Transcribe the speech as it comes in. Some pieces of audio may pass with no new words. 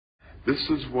This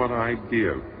is what I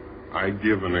give. I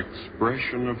give an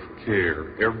expression of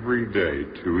care every day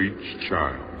to each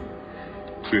child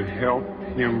to help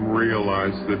him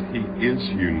realize that he is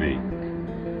unique.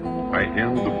 I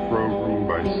end the program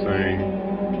by saying,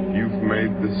 you've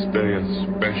made this day a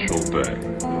special day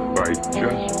by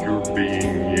just your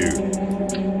being you.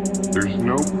 There's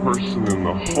no person in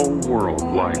the whole world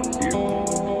like you,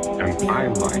 and I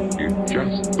like you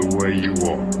just the way you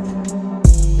are.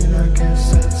 And I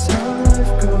guess that's how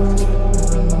life goes.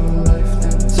 Live a long life,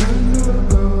 then turn to a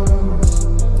ghost.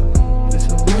 It's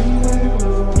a one-way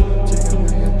road. Take a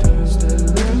million turns to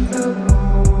end up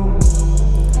home.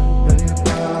 Let your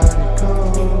body go.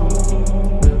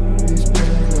 Memories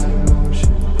play like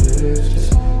motion pictures.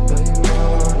 But you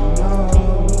ought to know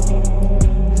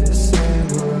this ain't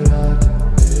what I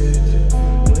depicted.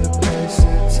 Replace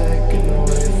it, taken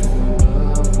away from the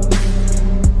love.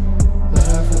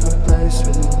 Laugh with a place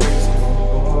with the lazy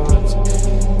boards.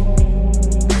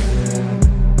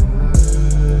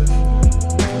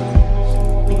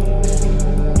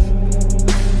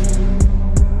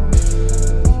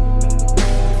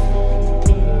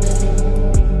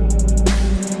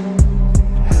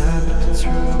 Habits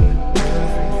ruin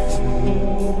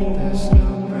everything. There's no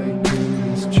breaking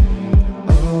this chain.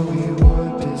 All we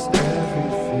want is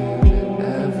everything, and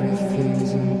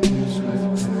everything's induced with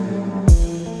pain.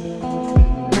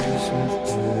 Induced with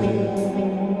pain.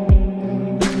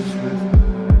 Induced with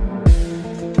pain.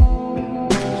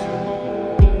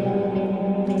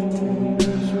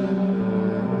 Induced with pain.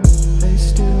 They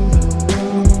still don't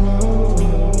know.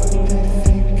 They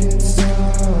think it's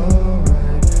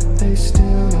alright. They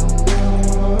still don't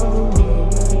know.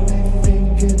 They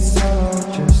think it's all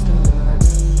just a lie.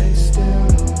 They still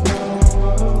don't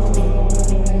know.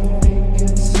 They think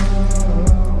it's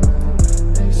alright.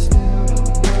 They still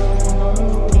don't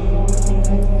know.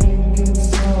 They think it's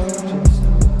all just a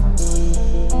lie.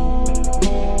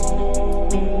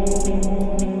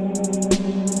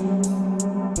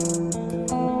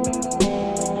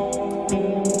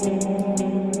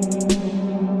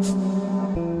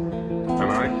 And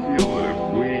I feel that if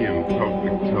we in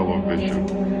public television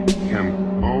can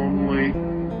only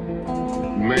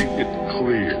make it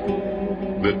clear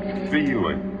that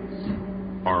feelings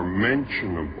are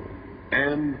mentionable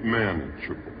and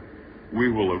manageable,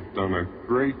 we will have done a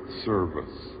great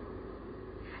service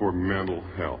for mental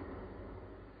health.